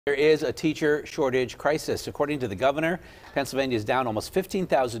There is a teacher shortage crisis. According to the governor, Pennsylvania is down almost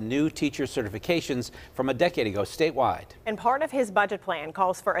 15,000 new teacher certifications from a decade ago statewide. And part of his budget plan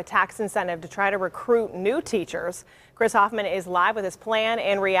calls for a tax incentive to try to recruit new teachers. Chris Hoffman is live with his plan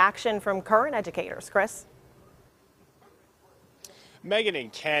and reaction from current educators. Chris? Megan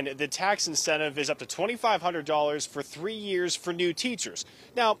and Ken, the tax incentive is up to $2,500 for 3 years for new teachers.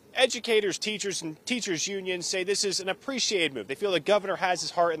 Now, educators, teachers, and teachers unions say this is an appreciated move. They feel the governor has his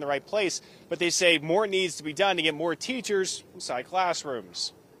heart in the right place, but they say more needs to be done to get more teachers inside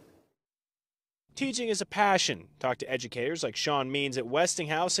classrooms. Teaching is a passion. Talk to educators like Sean Means at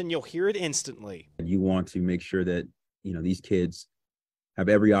Westinghouse and you'll hear it instantly. You want to make sure that, these kids have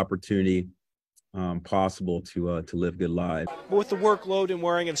every opportunity possible to live good lives. But with the workload and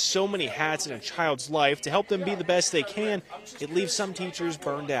wearing of so many hats in a child's life, to help them be the best they can, it leaves some teachers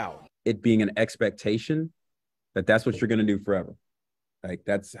burned out. It being an expectation that that's what you're going to do forever. Like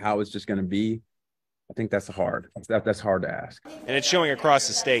that's how it's just going to be. I think that's hard. That's hard to ask. And it's showing across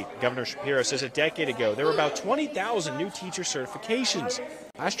the state. Governor Shapiro says a decade ago there were about 20,000 new teacher certifications.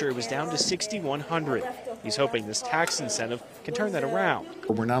 Last year it was down to 6,100. He's hoping this tax incentive can turn that around.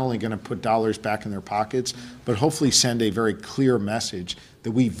 We're not only going to put dollars back in their pockets, but hopefully send a very clear message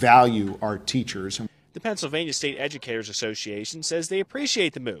that we value our teachers. The Pennsylvania State Educators Association says they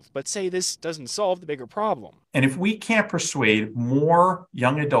appreciate the move, but say this doesn't solve the bigger problem. And if we can't persuade more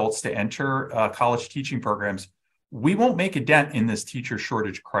young adults to enter college teaching programs, we won't make a dent in this teacher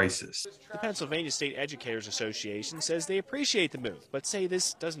shortage crisis. The Pennsylvania State Educators Association says they appreciate the move, but say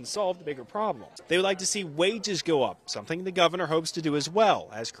this doesn't solve the bigger problem. They would like to see wages go up, something the governor hopes to do as well,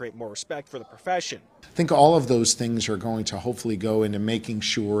 as create more respect for the profession. I think all of those things are going to hopefully go into making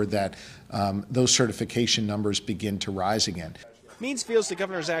sure that those certification numbers begin to rise again. Means feels the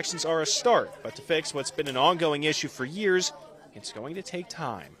governor's actions are a start, but to fix what's been an ongoing issue for years, it's going to take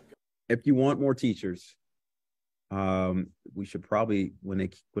time. If you want more teachers, we should probably, when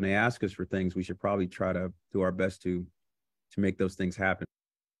they ask us for things, we should probably try to do our best to make those things happen.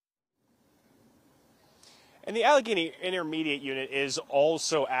 And the Allegheny Intermediate Unit is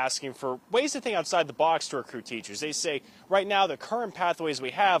also asking for ways to think outside the box to recruit teachers. They say right now the current pathways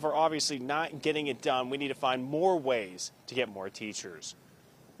we have are obviously not getting it done. We need to find more ways to get more teachers.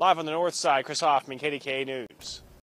 Live on the north side, Chris Hoffman, KDKA News.